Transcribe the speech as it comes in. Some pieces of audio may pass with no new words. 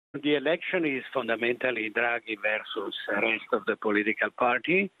The election is fundamentally Draghi versus the rest of the political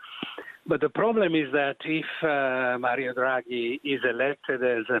party. But the problem is that if Mario Draghi is elected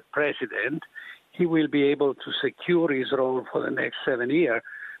as a president, he will be able to secure his role for the next 7 years,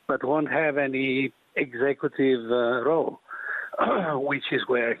 but won't have any executive role, which is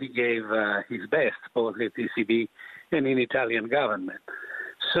where he gave his best, both at ECB and in Italian government.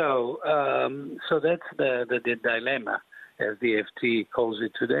 So that's the dilemma, as the FT calls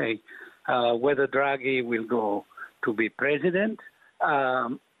it today, whether Draghi will go to be president,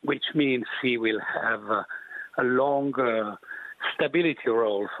 which means he will have a longer stability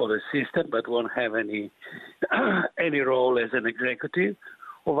role for the system, but won't have any role as an executive,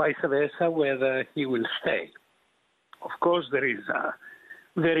 or vice versa, whether he will stay. Of course, there is a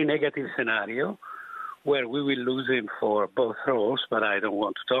very negative scenario where we will lose him for both roles, but I don't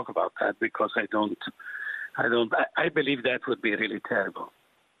want to talk about that because I believe that would be really terrible.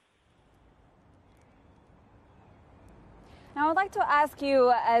 Now, I'd like to ask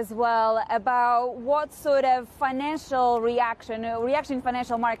you as well about what sort of reaction in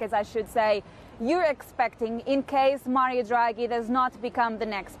financial markets, I should say, you're expecting in case Mario Draghi does not become the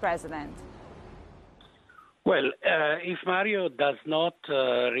next president. Well, if Mario does not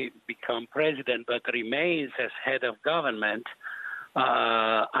become president but remains as head of government,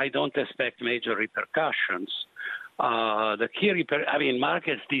 I don't expect major repercussions.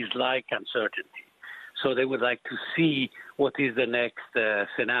 Markets dislike uncertainty, so they would like to see what is the next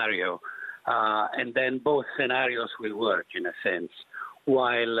scenario, and then both scenarios will work in a sense.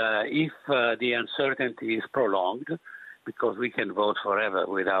 While if the uncertainty is prolonged, because we can vote forever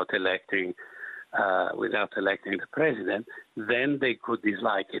without electing the president, then they could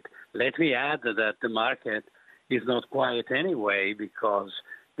dislike it. Let me add that the market is not quiet anyway, because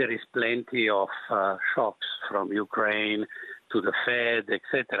there is plenty of shocks from Ukraine to the Fed,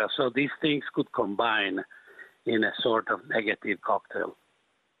 etc. So these things could combine in a sort of negative cocktail.